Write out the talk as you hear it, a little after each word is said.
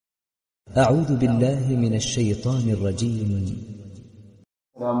أعوذ بالله من الشيطان الرجيم.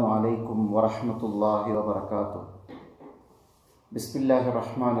 السلام عليكم ورحمة الله وبركاته. بسم الله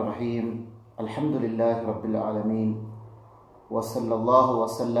الرحمن الرحيم. الحمد لله رب العالمين وصلى الله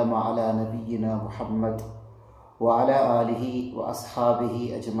وسلم على نبينا محمد وعلى آله وأصحابه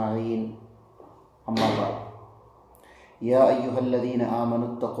أجمعين. أما بعد، يا أيها الذين آمنوا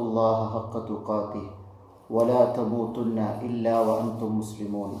اتقوا الله حق تقاته ولا تموتن إلا وأنتم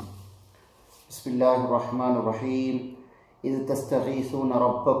مسلمون. بسم الله الرحمن الرحيم. إذ تستغيثون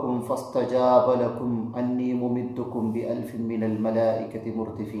ربكم فاستجاب لكم أني ممدكم بألف من الملائكة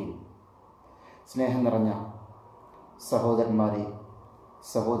مردفين. സ്നേഹം നിറഞ്ഞ സഹോദരന്മാരെ,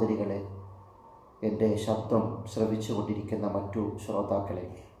 സഹോദരികളെ, എൻ്റെ ശബ്ദം ശ്രവിച്ചുകൊണ്ടിരിക്കുന്ന മറ്റു ശ്രോതാക്കളെ,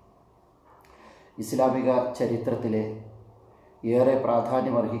 ഇസ്ലാമിക ചരിത്രത്തിലെ ഏറെ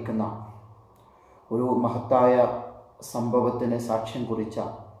പ്രാധാന്യമർഹിക്കുന്ന ഒരു മഹത്തായ സംഭവത്തിന് സാക്ഷ്യം കുറിച്ച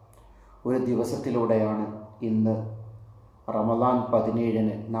ഒരു ദിവസത്തിലൂടെയാണ് ഇന്ന് റമദാൻ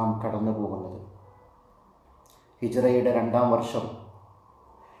 17 നാം കടന്നു പോകുന്നത്. ഹിജ്റയുടെ 2-ാം വർഷം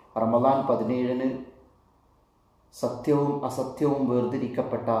റമദാൻ 17 സത്യവും അസത്യവും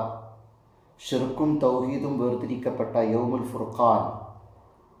വേർതിരിക്കപ്പെട്ട, ഷിർക്കും തൗഹീദും വേർതിരിക്കപ്പെട്ട യൗമുൽ ഫുർഖാൻ,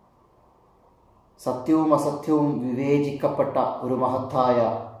 സത്യവും അസത്യവും വിവേചിക്കപ്പെട്ട ഒരു മഹത്തായ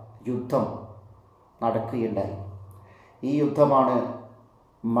യുദ്ധം നടക്കുകയുണ്ടായി. ഈ യുദ്ധമാണ്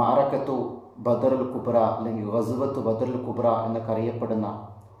മഅറകത്തു ബദറുൽ കുബ്ര അല്ലെങ്കിൽ ഗസ്വത്തു ബദറുൽ കുബ്ര എന്നൊക്കെ അറിയപ്പെടുന്ന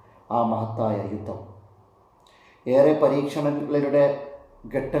ആ മഹത്തായ യുദ്ധം. ഏറെ പരീക്ഷണങ്ങളുടെ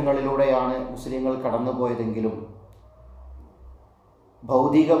ഘട്ടങ്ങളിലൂടെയാണ് മുസ്ലിങ്ങൾ കടന്നുപോയതെങ്കിലും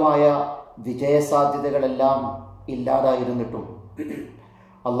ഭൗതികമായ വിജയസാധ്യതകളെല്ലാം ഇല്ലാതായിരുന്നിട്ടും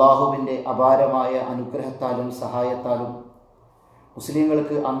അള്ളാഹുവിൻ്റെ അപാരമായ അനുഗ്രഹത്താലും സഹായത്താലും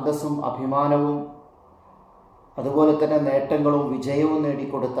മുസ്ലിങ്ങൾക്ക് അന്തസ്സും അഭിമാനവും അതുപോലെ തന്നെ നേട്ടങ്ങളും വിജയവും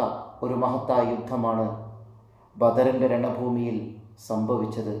നേടിക്കൊടുത്ത ഒരു മഹത്തായ യുദ്ധമാണ് ബദറിൻ്റെ രണഭൂമിയിൽ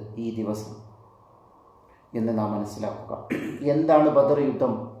സംഭവിച്ചത് ഈ ദിവസം എന്ന് നാം മനസ്സിലാക്കുക. എന്താണ് ബദർ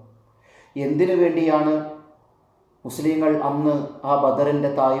യുദ്ധം? എന്തിനു വേണ്ടിയാണ് മുസ്ലിങ്ങൾ അന്ന് ആ ബദറിൻ്റെ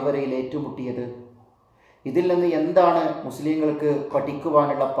തായ്വരയിൽ ഏറ്റുമുട്ടിയത്? ഇതിൽ നിന്ന് എന്താണ് മുസ്ലിങ്ങൾക്ക്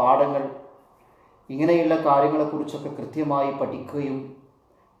പഠിക്കുവാനുള്ള പാഠങ്ങൾ? ഇങ്ങനെയുള്ള കാര്യങ്ങളെക്കുറിച്ചൊക്കെ കൃത്യമായി പഠിക്കുകയും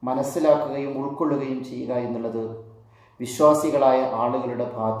മനസ്സിലാക്കുകയും ഉൾക്കൊള്ളുകയും ചെയ്യുക എന്നുള്ളത് വിശ്വാസികളായ ആളുകളുടെ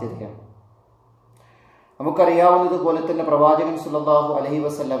ബാധ്യതയാണ്. നമുക്കറിയാവുന്നതുപോലെ തന്നെ പ്രവാചകൻ സല്ലല്ലാഹു അലൈഹി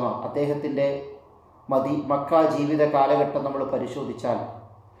വസല്ലമ അദ്ദേഹത്തിൻ്റെ മക്ക ജീവിത കാലഘട്ടം നമ്മൾ പരിശോധിച്ചാൽ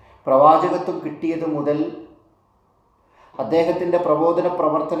പ്രവാചകത്വം കിട്ടിയത് മുതൽ അദ്ദേഹത്തിൻ്റെ പ്രബോധന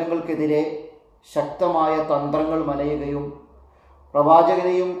പ്രവർത്തനങ്ങൾക്കെതിരെ ശക്തമായ തന്ത്രങ്ങൾ മെനയുകയും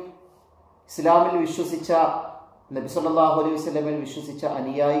പ്രവാചകനെയും ഇസ്ലാമിൽ വിശ്വസിച്ച നബി സല്ലല്ലാഹു അലൈഹി വസല്ലമയിൽ വിശ്വസിച്ച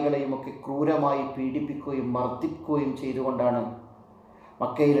അനുയായികളെയും ഒക്കെ ക്രൂരമായി പീഡിപ്പിക്കുകയും മർദ്ദിക്കുകയും ചെയ്തുകൊണ്ടാണ്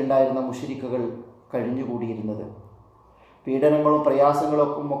മക്കയിലുണ്ടായിരുന്ന മുശ്രിക്കുകൾ കഴിഞ്ഞുകൂടിയിരുന്നത്. പീഡനങ്ങളും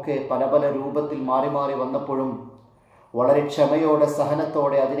പ്രയാസങ്ങളൊക്കെ ഒക്കെ പല പല രൂപത്തിൽ മാറി മാറി വന്നപ്പോഴും വളരെ ക്ഷമയോടെ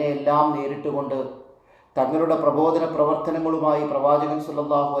സഹനത്തോടെ അതിനെയെല്ലാം നേരിട്ടുകൊണ്ട് തങ്ങളുടെ പ്രബോധന പ്രവർത്തനങ്ങളുമായി പ്രവാചകൻ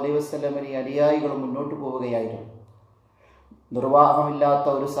സല്ലല്ലാഹു അലൈഹി വസല്ലമയെ അനുയായികൾ മുന്നോട്ട് പോവുകയായിരുന്നു. നിർവാഹമില്ലാത്ത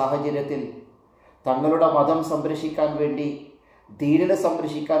ഒരു സാഹചര്യത്തിൽ തങ്ങളുടെ മതം സംരക്ഷിക്കാൻ വേണ്ടി, ദീനിനെ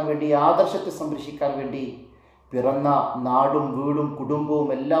സംരക്ഷിക്കാൻ വേണ്ടി, ആദർശത്തെ സംരക്ഷിക്കാൻ വേണ്ടി പിറന്ന നാടും വീടും കുടുംബവും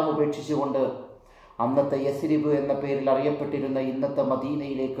എല്ലാം ഉപേക്ഷിച്ചുകൊണ്ട് അന്നത്തെ യസ്രിബ് എന്ന പേരിൽ അറിയപ്പെട്ടിരുന്ന ഇന്നത്തെ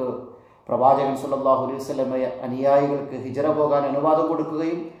മദീനയിലേക്ക് പ്രവാചകൻ സല്ലല്ലാഹു അലൈഹി വസല്ലമയെ അനുയായികൾക്ക് ഹിജ്റ പോകാൻ അനുവാദം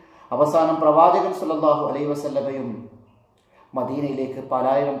കൊടുക്കുകയും അവസാനം പ്രവാചകൻ സല്ലല്ലാഹു അലൈഹി വസല്ലമയും മദീനയിലേക്ക്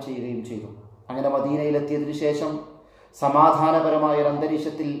പലായനം ചെയ്യുകയും ചെയ്തു. അങ്ങനെ മദീനയിലെത്തിയതിനു ശേഷം സമാധാനപരമായ ഒരു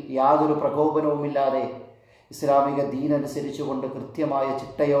അന്തരീക്ഷത്തിൽ യാതൊരു പ്രകോപനവുമില്ലാതെ ഇസ്ലാമിക ദീനനുസരിച്ചുകൊണ്ട് കൃത്യമായ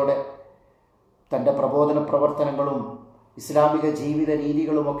ചിട്ടയോടെ തൻ്റെ പ്രബോധന പ്രവർത്തനങ്ങളും ഇസ്ലാമിക ജീവിത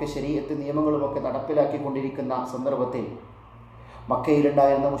രീതികളുമൊക്കെ ശരീഅത്ത് നിയമങ്ങളുമൊക്കെ നടപ്പിലാക്കിക്കൊണ്ടിരിക്കുന്ന സന്ദർഭത്തിൽ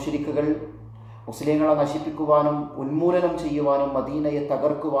മക്കയിലുണ്ടായിരുന്ന മുശ്രിക്കുകൾ മുസ്ലിങ്ങളെ നശിപ്പിക്കുവാനും ഉന്മൂലനം ചെയ്യുവാനും മദീനയെ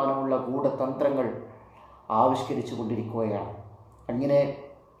തകർക്കുവാനുമുള്ള ഗൂഢതന്ത്രങ്ങൾ ആവിഷ്കരിച്ചു കൊണ്ടിരിക്കുകയാണ്. അങ്ങനെ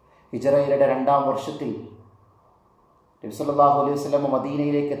ഹിജ്റയുടെ 2-ാം വർഷത്തിൽ നബി സല്ലല്ലാഹു അലൈഹി വസല്ലം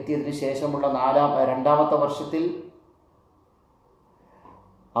മദീനയിലേക്ക് എത്തിയതിനു ശേഷമുള്ള 2-ാമത്തെ വർഷത്തിൽ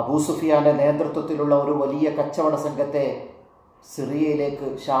അബൂ സുഫിയാന്റെ നേതൃത്വത്തിലുള്ള ഒരു വലിയ കച്ചവട സംഘത്തെ സിറിയയിലേക്ക്,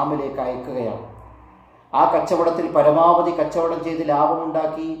 ഷാമിലേക്ക് അയക്കുകയാണ്. ആ കച്ചവടത്തിൽ പരമാവധി കച്ചവടം ചെയ്ത്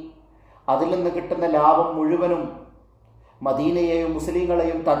ലാഭമുണ്ടാക്കി അതിൽ നിന്ന് കിട്ടുന്ന ലാഭം മുഴുവനും മദീനയെയും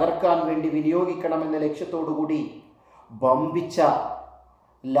മുസ്ലിങ്ങളെയും തകർക്കാൻ വേണ്ടി വിനിയോഗിക്കണമെന്ന ലക്ഷ്യത്തോടുകൂടി വമ്പിച്ച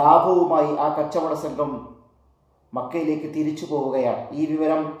ലാഭവുമായി ആ കച്ചവട സംഘം മക്കയിലേക്ക് തിരിച്ചു പോവുകയാണ്. ഈ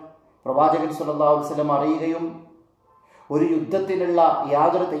വിവരം പ്രവാചകൻ സല്ലല്ലാഹു അലൈഹി വസല്ലം അറിയുകയും ഒരു യുദ്ധത്തിനുള്ള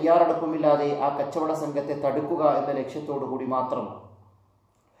യാതൊരു തയ്യാറെടുപ്പുമില്ലാതെ ആ കച്ചവട സംഘത്തെ തടുക്കുക എന്ന ലക്ഷ്യത്തോടു കൂടി മാത്രം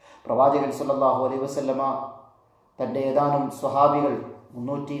പ്രവാചകൻ സല്ലല്ലാഹു അലൈഹി വസല്ലമ തൻ്റെ ഏതാനും സ്വഹാബികൾ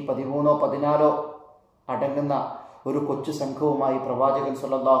 313-14 അടങ്ങുന്ന ഒരു കൊച്ചു സംഘവുമായി പ്രവാചകൻ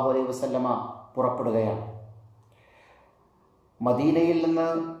സല്ലല്ലാഹു അലൈഹി വസല്ലമ പുറപ്പെടുകയാണ്. മദീനയിൽ നിന്ന്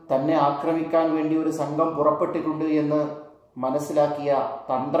തന്നെ ആക്രമിക്കാൻ വേണ്ടി ഒരു സംഘം പുറപ്പെട്ടിട്ടുണ്ട് എന്ന്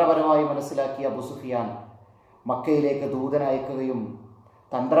തന്ത്രപരമായി മനസ്സിലാക്കിയ അബൂ സുഫിയാൻ മക്കയിലേക്ക് ദൂതനയക്കുകയും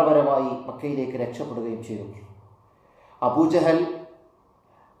തന്ത്രപരമായി മക്കയിലേക്ക് രക്ഷപ്പെടുകയും ചെയ്തു. അബൂജഹൽ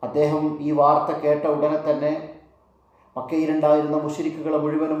അദ്ദേഹം ഈ വാർത്ത കേട്ട ഉടനെ തന്നെ മക്കയിലുണ്ടായിരുന്ന മുശ്രിക്കുകളെ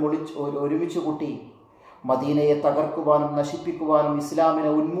മുഴുവനും ഒരുമിച്ച് കൂട്ടി മദീനയെ തകർക്കുവാനും നശിപ്പിക്കുവാനും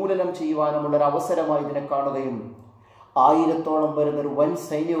ഇസ്ലാമിനെ ഉന്മൂലനം ചെയ്യുവാനുമുള്ളൊരു അവസരമായി ഇതിനെ കാണുകയും 1000-ഓളം വരുന്നൊരു വൻ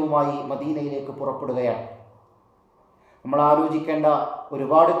സൈന്യവുമായി മദീനയിലേക്ക് പുറപ്പെടുകയാണ്. നമ്മൾ ആലോചിക്കേണ്ട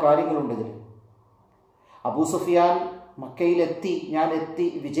ഒരുപാട് കാര്യങ്ങളുണ്ട് ഇതിൽ. അബൂ സുഫിയാൻ മക്കയിലെത്തി, ഞാൻ എത്തി,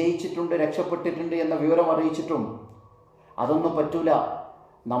 വിജയിച്ചിട്ടുണ്ട്, രക്ഷപ്പെട്ടിട്ടുണ്ട് എന്ന വിവരം അറിയിച്ചിട്ടും അതൊന്നും പറ്റൂല,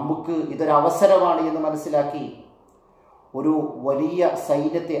 നമുക്ക് ഇതൊരവസരമാണ് എന്ന് മനസ്സിലാക്കി ഒരു വലിയ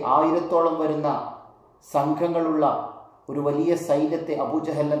സൈന്യത്തെ, 1000-ഓളം വരുന്ന സംഘങ്ങളുള്ള ഒരു വലിയ സൈന്യത്തെ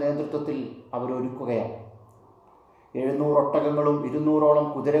അബൂജഹലിന്റെ നേതൃത്വത്തിൽ അവരൊരുക്കുകയാണ്. 700 ഒട്ടകങ്ങളും 200-ഓളം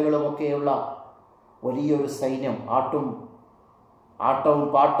കുതിരകളുമൊക്കെയുള്ള വലിയൊരു സൈന്യം, ആട്ടവും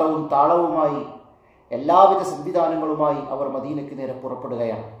പാട്ടവും താളവുമായി എല്ലാവിധ സംവിധാനങ്ങളുമായി അവർ മദീനയ്ക്ക് നേരെ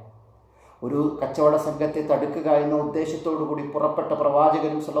പുറപ്പെടുകയാണ്. ഒരു കച്ചവട സംഘത്തെ തടുക്കുക എന്ന ഉദ്ദേശത്തോടു കൂടി പുറപ്പെട്ട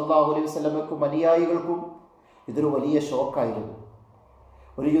പ്രവാചകനും സല്ലല്ലാഹു അലൈഹി വസല്ലമയ്ക്കും അനുയായികൾക്കും ഇതൊരു വലിയ ഷോക്കായിരുന്നു.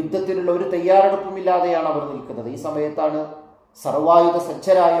 ഒരു യുദ്ധത്തിനുള്ള ഒരു തയ്യാറെടുപ്പുമില്ലാതെയാണ് അവർ നിൽക്കുന്നത്. ഈ സമയത്താണ് സർവായുധ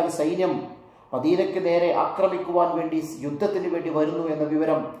സജ്ജരായ ഒരു സൈന്യം മദീനയ്ക്ക് നേരെ ആക്രമിക്കുവാൻ വേണ്ടി, യുദ്ധത്തിന് വേണ്ടി വരുന്നു എന്ന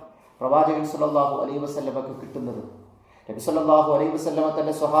വിവരം പ്രവാചകൻ സല്ലല്ലാഹു അലൈഹി വസല്ലമയ്ക്ക് കിട്ടുന്നത്. നബി സല്ലല്ലാഹു അലൈഹി വസല്ലമ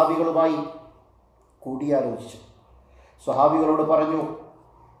തന്റെ സ്വഹാബികളുമായി കൂടിയാലോചിച്ചു. സ്വഹാബികളോട് പറഞ്ഞു,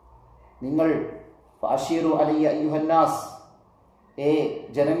 നിങ്ങൾ ഫഅശീറു അലയ്യ അയ്യുഹന്നാസ്,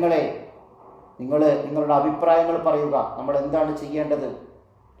 ജനങ്ങളെ, നിങ്ങളുടെ അഭിപ്രായങ്ങൾ പറയുക, നമ്മൾ എന്താണ് ചെയ്യേണ്ടത്?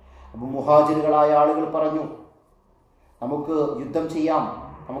 അപ്പോൾ മുഹാജിറുകളായ ആളുകൾ പറഞ്ഞു, നമുക്ക് യുദ്ധം ചെയ്യാം,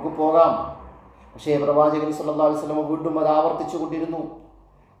 നമുക്ക് പോകാം. പക്ഷേ പ്രവാചകൻ സല്ലല്ലാഹു അലൈഹി വസല്ലം വീണ്ടും അത് ആവർത്തിച്ചു കൊണ്ടിരുന്നു.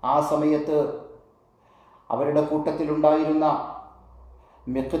 ആ സമയത്ത് അവരുടെ കൂട്ടത്തിലുണ്ടായിരുന്ന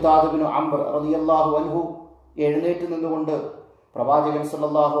മിഖ്ദാദ് ഇബ്നു അംർ റളിയല്ലാഹു അൻഹു എഴുന്നേറ്റ് നിന്നുകൊണ്ട് പ്രവാചകൻ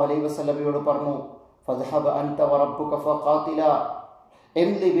സല്ലല്ലാഹു അലൈഹി വസല്ലമയോട് പറഞ്ഞു, ഫദ്ഹബ അൻത വറബ്ബുക ഫഖാതില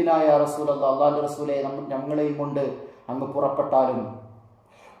എംലി ബിനാ യാ റസൂലല്ലാഹ്, അല്ലാഹുവിന്റെ റസൂലേ, ഞങ്ങളെയും കൊണ്ട് അങ്ങ് പുറപ്പെട്ടാലും,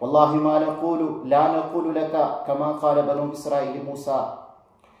 വല്ലാഹി മാ നഖൂലു ലാ നഖൂലു ലക കമാ ഖാല ബനൂ ഇസ്രായീൽ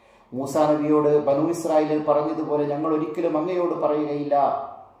മൂസാ നബിയോട് ബനൂ ഇസ്രായേലിൽ പറഞ്ഞതുപോലെ ഞങ്ങൾ ഒരിക്കലും അങ്ങയോട് പറയുകയില്ല.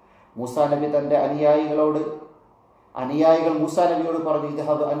 മൂസാ നബി തന്റെ അനുയായികൾ മൂസാ നബിയോട് പറഞ്ഞു,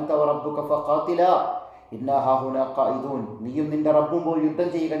 ഇദ്ഹബ് അൻത വറബ്ബുക ഫഖാതില ഇന്നാ ഹാഹുനാ ഖായിദൂൻ, നീയും നിന്റെ റബ്ബും പോയി യുദ്ധം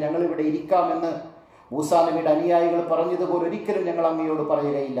ചെയ്യുക, ഞങ്ങൾ ഇവിടെ ഇരിക്കാമെന്ന് മൂസാ നബിയുടെ അനുയായികൾ പറഞ്ഞതുപോലെ ഒരിക്കലും ഞങ്ങൾ അങ്ങയോട്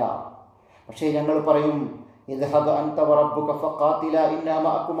പറയുകയില്ല. പക്ഷേ ഞങ്ങൾ പറയും, ഇദ്ഹബ് അൻത വറബ്ബുക ഫഖാതില ഇന്നാ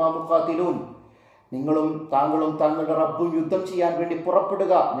മഅകുമാ മുഖാതിലൂൻ, താങ്കളും താങ്കളുടെ റബ്ബും യുദ്ധം ചെയ്യാൻ വേണ്ടി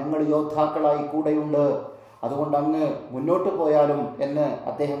പുറപ്പെടുക, ഞങ്ങൾ യോദ്ധാക്കളായി കൂടെയുണ്ട്, അതുകൊണ്ട് അങ്ങ് മുന്നോട്ട് പോയാലും എന്ന്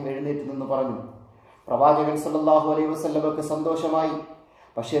അദ്ദേഹം എഴുന്നേറ്റ് നിന്ന് പറഞ്ഞു. പ്രവാചകൻ സല്ലല്ലാഹു അലൈഹി വസല്ലമക്ക് സന്തോഷമായി.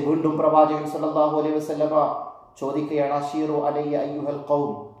 പക്ഷേ വീണ്ടും പ്രവാചകൻ സല്ലല്ലാഹു അലൈഹി വസല്ലമ ചോദിക്കുകയാണ്, അശീറു അലയ്യ അയ്യുഹൽ ഖൗം,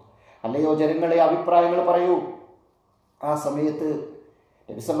 അല്ലയോ ജനങ്ങളെ, അഭിപ്രായങ്ങൾ പറയൂ. ആ സമയത്ത്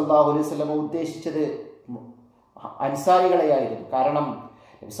നബി സല്ലല്ലാഹു അലൈഹി വസല്ലമ ഉദ്ദേശിച്ചത് അൻസാരികളെയായിരുന്നു. കാരണം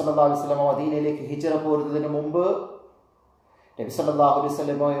നബി സല്ലല്ലാഹു അലൈഹി വസല്ലമ മദീനയിലേക്ക് ഹിജ്റ പോരുന്നതിന് മുമ്പ് നബി സല്ലല്ലാഹു അലൈഹി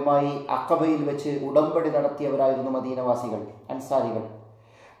വസല്ലമയുമായി അഖബയിൽ വെച്ച് ഉടമ്പടി നടത്തിയവരായിരുന്നു മദീനവാസികൾ, അൻസാരികൾ.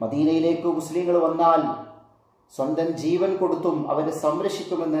 മദീനയിലേക്ക് മുസ്ലിങ്ങൾ വന്നാൽ സ്വന്തം ജീവൻ കൊടുത്തും അവരെ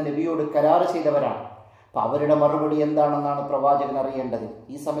സംരക്ഷിക്കുമെന്ന് നബിയോട് കരാർ ചെയ്തവരാണ്. അപ്പം അവരുടെ മറുപടി എന്താണെന്നാണ് പ്രവാചകൻ അറിയേണ്ടത്.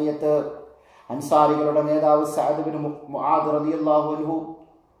 ഈ സമയത്ത് അൻസാരികളുടെ നേതാവ് സഅദ് ഇബ്നു മുആദ് റളിയല്ലാഹു അൻഹു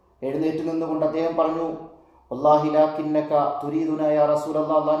എഴുന്നേറ്റ് നിന്നുകൊണ്ട് അദ്ദേഹം പറഞ്ഞു, വല്ലാഹി ലാകിന്നക തുരീദുനാ യാ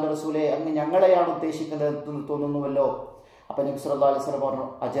റസൂലല്ലാഹ്, അല്ലാഹുവിന്റെ റസൂലേ, അങ്ങ് ഞങ്ങളെയാണ് ഉദ്ദേശിക്കുന്നത് എന്ന് തോന്നുന്നുവല്ലോ. അപ്പം നബി സല്ലല്ലാഹു അലൈഹി വസല്ലം പറഞ്ഞു,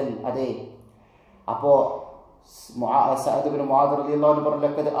 അജൽ, അതെ. അപ്പോൾ സഅദ് ഇബ്നു മുആദ് റളിയല്ലാഹു അൻഹു പറഞ്ഞു,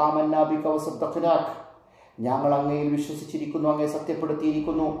 ലഖദ് ആമന്നാ ബിക വസദ്ദഖ്നാക, ഞങ്ങൾ അങ്ങയിൽ വിശ്വസിച്ചിരിക്കുന്നു, അങ്ങയെ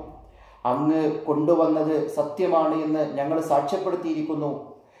സത്യപ്പെടുത്തിയിരിക്കുന്നു, അങ്ങ് കൊണ്ടുവന്നത് സത്യമാണ് എന്ന് ഞങ്ങൾ സാക്ഷ്യപ്പെടുത്തിയിരിക്കുന്നു,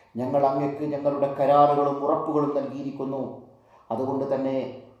 ഞങ്ങൾ അങ്ങക്ക് ഞങ്ങളുടെ കരാറുകളും ഉറപ്പുകളും നൽകിയിരിക്കുന്നു. അതുകൊണ്ട് തന്നെ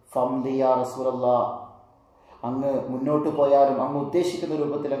ഫംലി യാ റസൂലല്ലാഹ്, അങ്ങ് മുന്നോട്ട് പോയാലും അങ്ങ് ഉദ്ദേശിക്കുന്ന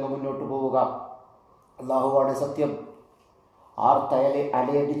രൂപത്തിൽ അങ്ങ് മുന്നോട്ട് പോവുക, അല്ലാഹുവാണ് സത്യം.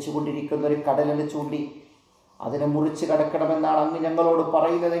 അലയടിച്ചുകൊണ്ടിരിക്കുന്ന ഒരു കടലിനെ ചൂണ്ടി അതിനെ മുറിച്ച് കടക്കണമെന്നാണ് അങ്ങ് ഞങ്ങളോട്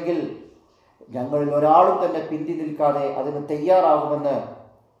പറയുന്നതെങ്കിൽ ഞങ്ങളിൽ ഒരാളും തന്നെ പിന്തി നിൽക്കാതെ അതിന് തയ്യാറാകുമെന്ന്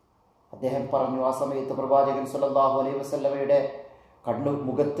അദ്ദേഹം പറഞ്ഞു. ആ സമയത്ത് പ്രവാചകൻ സല്ലല്ലാഹു അലൈഹി വസല്ലമയുടെ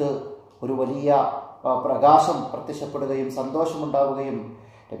മുഖത്ത് ഒരു വലിയ പ്രകാശം പ്രത്യക്ഷപ്പെടുകയും സന്തോഷമുണ്ടാവുകയും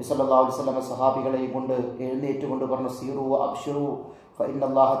നബി സല്ലല്ലാഹു അലൈഹി വസല്ലം സഹാബികളെയും കൊണ്ട് എഴുന്നേറ്റുകൊണ്ട് പറഞ്ഞു, സീറു അബ്ശിറു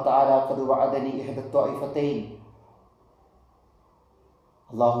ഫഇന്നല്ലാഹ തആല ഖദ് വഅദനി ഇഹ്ദ ത്വായിഫതൈൻ.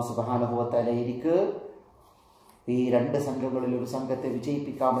 അല്ലാഹു സുബ്ഹാനഹു വ തആല എനിക്ക് ഈ രണ്ട് സംഘങ്ങളിൽ ഒരു സംഘത്തെ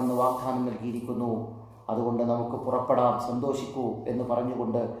വിജയിപ്പിക്കാമെന്ന് വാഗ്ദാനം നൽകിയിരിക്കുന്നു. അതുകൊണ്ട് നമുക്ക് പുറപ്പെടാം, സന്തോഷിക്കൂ എന്ന്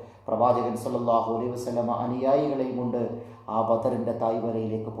പറഞ്ഞുകൊണ്ട് പ്രവാചകൻ സല്ലല്ലാഹു അലൈഹി വസല്ലം അനുയായികളെയും കൊണ്ട് ആ ബദറിൻ്റെ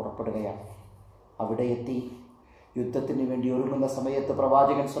തായ്വരയിലേക്ക് പുറപ്പെടുകയാണ്. അവിടെ എത്തി യുദ്ധത്തിന് വേണ്ടി ഒരുങ്ങുന്ന സമയത്ത്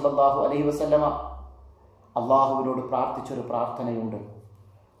പ്രവാചകൻ സല്ലല്ലാഹു അലൈഹി വസല്ലം അള്ളാഹുവിനോട് പ്രാർത്ഥിച്ചൊരു പ്രാർത്ഥനയുണ്ട്.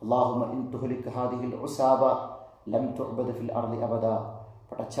 അല്ലാഹുമ്മ ഇൻ തുഹ്ലിക ഹാദിഹിൽ ഉസാബ ലം തുഅബദ് ഫിൽ അർളി അബദ.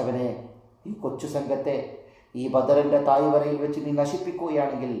 പടച്ചവനെ, ഈ കൊച്ചു സംഘത്തെ ഈ ബദറിൻ്റെ തായ്വരയിൽ വെച്ച് നീ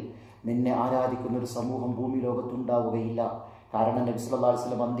നശിപ്പിക്കുകയാണെങ്കിൽ നിന്നെ ആരാധിക്കുന്ന ഒരു സമൂഹം ഭൂമി ലോകത്തുണ്ടാവുകയില്ല. കാരണം നബി സല്ലല്ലാഹു അലൈഹി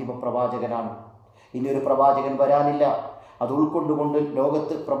വസല്ലം അന്തിമ പ്രവാചകനാണ്. ഇനിയൊരു പ്രവാചകൻ വരാനില്ല. അത് ഉൾക്കൊണ്ടുകൊണ്ട്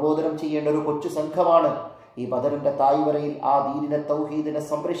ലോകത്ത് പ്രബോധനം ചെയ്യേണ്ട ഒരു കൊച്ചു സംഘമാണ് ഈ ബദറിൻ്റെ തായ്വരയിൽ ആ ദീനിനെ, തൗഹീദിനെ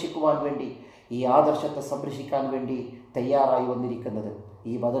സംരക്ഷിക്കുവാൻ വേണ്ടി, ഈ ആദർശത്തെ സംരക്ഷിക്കാൻ വേണ്ടി തയ്യാറായി വന്നിരിക്കുന്നത്.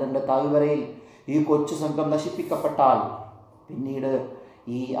 ഈ ബദറിൻ്റെ തായ്വരയിൽ ഈ കൊച്ചു സംഘം നശിപ്പിക്കപ്പെട്ടാൽ പിന്നീട്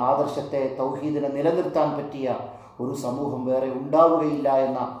ഈ ആദർശത്തെ, തൗഹീദിനെ നിലനിർത്താൻ പറ്റിയ ഒരു സമൂഹം വേറെ ഉണ്ടാവുകയില്ല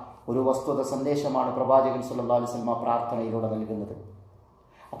എന്ന ഒരു വസ്തുത സന്ദേശമാണ് പ്രവാചകൻ സല്ലല്ലാഹു അലൈഹി വസല്ലം പ്രാർത്ഥനയിലൂടെ നൽകുന്നത്.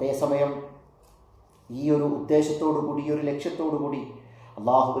 അതേസമയം ഈ ഒരു ഉദ്ദേശത്തോടു കൂടി, ഈ ഒരു ലക്ഷ്യത്തോടു കൂടി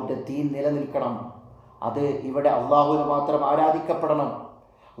അള്ളാഹുവിൻ്റെ ദീൻ നിലനിൽക്കണം, അത് ഇവിടെ അള്ളാഹുവിനെ മാത്രം ആരാധിക്കപ്പെടണം,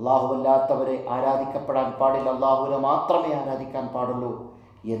 അള്ളാഹുവല്ലാത്തവരെ ആരാധിക്കപ്പെടാൻ പാടില്ല, അള്ളാഹുവിനെ മാത്രമേ ആരാധിക്കാൻ പാടുള്ളൂ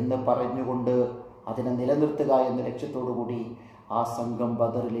എന്ന് പറഞ്ഞുകൊണ്ട് അതിനെ നിലനിർത്തുക എന്ന ലക്ഷ്യത്തോടു കൂടി ആ സംഘം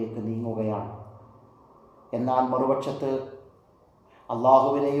ബദറിലേക്ക് നീങ്ങുകയാണ്. എന്നാൽ മറുപക്ഷത്ത്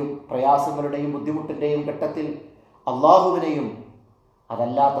അള്ളാഹുവിനെയും പ്രയാസങ്ങളുടെയും ബുദ്ധിമുട്ടിൻ്റെയും ഘട്ടത്തിൽ അള്ളാഹുവിനെയും,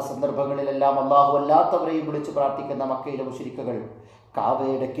 അതല്ലാത്ത സന്ദർഭങ്ങളിലെല്ലാം അള്ളാഹു അല്ലാത്തവരെയും വിളിച്ച് പ്രാർത്ഥിക്കുന്ന മക്കയിലെ മുശ്രിക്കുകൾ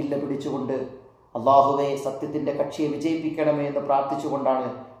കാബയുടെ കില്ല പിടിച്ചുകൊണ്ട് അള്ളാഹുവെ, സത്യത്തിൻ്റെ കക്ഷിയെ വിജയിപ്പിക്കണമേ എന്ന് പ്രാർത്ഥിച്ചുകൊണ്ടാണ്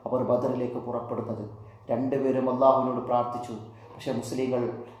അവർ ബദറിലേക്ക് പുറപ്പെടുന്നത്. രണ്ടുപേരും അള്ളാഹുവിനോട് പ്രാർത്ഥിച്ചു. പക്ഷേ മുസ്ലിങ്ങൾ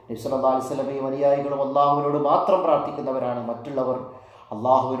നബി സല്ലല്ലാഹു അലൈഹി വസല്ലമയും അനുയായികളും അള്ളാഹുവിനോട് മാത്രം പ്രാർത്ഥിക്കുന്നവരാണ്. മറ്റുള്ളവർ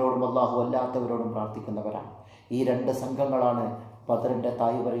അള്ളാഹുവിനോടും അള്ളാഹു അല്ലാത്തവരോടും പ്രാർത്ഥിക്കുന്നവരാണ്. ഈ രണ്ട് സംഘങ്ങളാണ് ബദറിൻ്റെ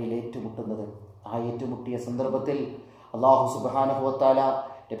തായ്വരയിൽ ഏറ്റുമുട്ടുന്നത്. ആ ഏറ്റുമുട്ടിയ സന്ദർഭത്തിൽ അള്ളാഹു സുബ്ഹാനഹു വ തആല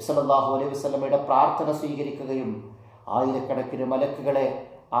നബി സല്ലല്ലാഹു അലൈഹി വസല്ലമയുടെ പ്രാർത്ഥന സ്വീകരിക്കുകയും ആയിരക്കണക്കിന് മലക്കുകളെ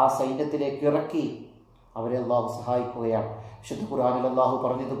ആ സൈന്യത്തിലേക്ക് ഇറക്കി അവരെ അള്ളാഹു സഹായിക്കുകയാണ്. വിശുദ്ധ ഖുർആനിൽ അള്ളാഹു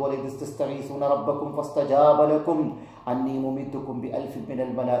പറഞ്ഞതുപോലെ, ഇസ്തഗീസുന റബ്ബക്കും ഫസ്തജാബ ലക്കും അന്നീ മുമിത്തുക്കും ബിഅൽഫിൻ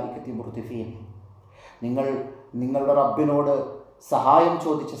മിനൽ മലായികതി മുർദിഫീൻ. നിങ്ങൾ നിങ്ങളുടെ റബ്ബിനോട് സഹായം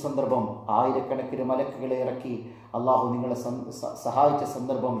ചോദിച്ച സന്ദർഭം, ആയിരക്കണക്കിന് മലക്കുകളെ ഇറക്കി അള്ളാഹു നിങ്ങളെ സഹായിച്ച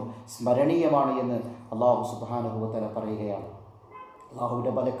സന്ദർഭം സ്മരണീയമാണ് എന്ന് അള്ളാഹു സുബ്ഹാനഹു വ തആല പറയുകയാണ്.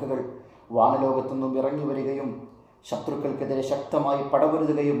 അള്ളാഹുവിൻ്റെ മലക്കുകൾ വാനലോകത്തു നിന്നും ഇറങ്ങി വരികയും ശത്രുക്കൾക്കെതിരെ ശക്തമായി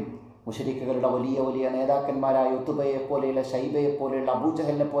പടപൊരുതുകയും മുശ്രിക്കുകളുടെ വലിയ വലിയ നേതാക്കന്മാരായ ഉത്ബയെ പോലെയുള്ള, ശൈബയെ പോലെയുള്ള,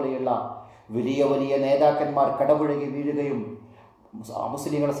 അബൂജഹലിനെ പോലെയുള്ള വലിയ വലിയ നേതാക്കന്മാർ കടപുഴകി വീഴുകയും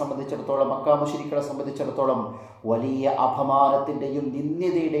മുസ്ലിങ്ങളെ സംബന്ധിച്ചിടത്തോളം, മക്ക മുശ്രിക്കുകളെ സംബന്ധിച്ചിടത്തോളം വലിയ അപമാനത്തിൻ്റെയും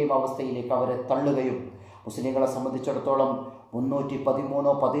നിന്ദ്യതയുടെയും അവസ്ഥയിലേക്ക് അവരെ തള്ളുകയും, മുസ്ലിങ്ങളെ സംബന്ധിച്ചിടത്തോളം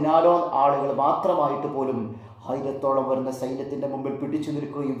 313-14 ആളുകൾ മാത്രമായിട്ട് പോലും 1000-ഓളം വരുന്ന സൈന്യത്തിൻ്റെ മുമ്പിൽ പിടിച്ചു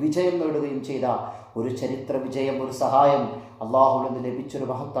നിൽക്കുകയും വിജയം നേടുകയും ചെയ്ത ഒരു ചരിത്ര വിജയം, ഒരു സഹായം അള്ളാഹുവിൽ നിന്ന് ലഭിച്ചൊരു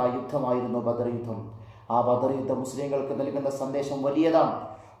മഹത്തായ യുദ്ധമായിരുന്നു ബദർ യുദ്ധം. ആ ബദർ യുദ്ധം മുസ്ലിങ്ങൾക്ക് നൽകുന്ന സന്ദേശം വലിയതാണ്.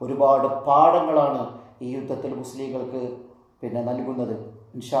 ഒരുപാട് പാഠങ്ങളാണ് ഈ യുദ്ധത്തിൽ മുസ്ലിങ്ങൾക്ക് നൽകുന്നത്.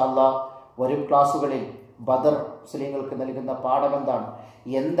 ഇൻഷാ അല്ലാഹ് വരും ക്ലാസ്സുകളിൽ ബദർ മുസ്ലിങ്ങൾക്ക് നൽകുന്ന പാഠം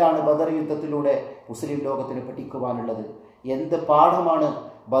എന്താണ് ബദർ യുദ്ധത്തിലൂടെ മുസ്ലിം ലോകത്തിന് പഠിക്കുവാനുള്ളത്, എന്ത് പാഠമാണ്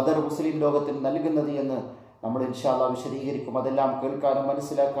ബദർ മുസ്ലിം ലോകത്തിന് നൽകുന്നത് എന്ന് നമ്മൾ ഇൻഷാ അല്ലാഹ് വിശദീകരിക്കും. അതെല്ലാം കേൾക്കാനും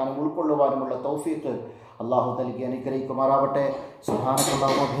മനസ്സിലാക്കാനും ഉൾക്കൊള്ളുവാനുമുള്ള തൗഫീഖ് അള്ളാഹു നൽകി അനുഗ്രഹിക്കുമാറാവട്ടെ.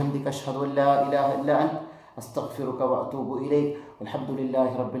 സുബ്ഹാനല്ലാഹി വ ബിഹംദിക അശ്ഹദു അല്ലാ ഇലാഹ ഇല്ലാ അൻത അസ്തഗ്ഫിറുക വ അതൂബു ഇലൈക്.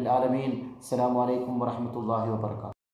 അൽഹംദുലില്ലാഹി റബ്ബിൽ ആലമീൻ. അസ്സലാമു അലൈക്കും വറഹ്മത്തുള്ളാഹി വബറകാതുഹു.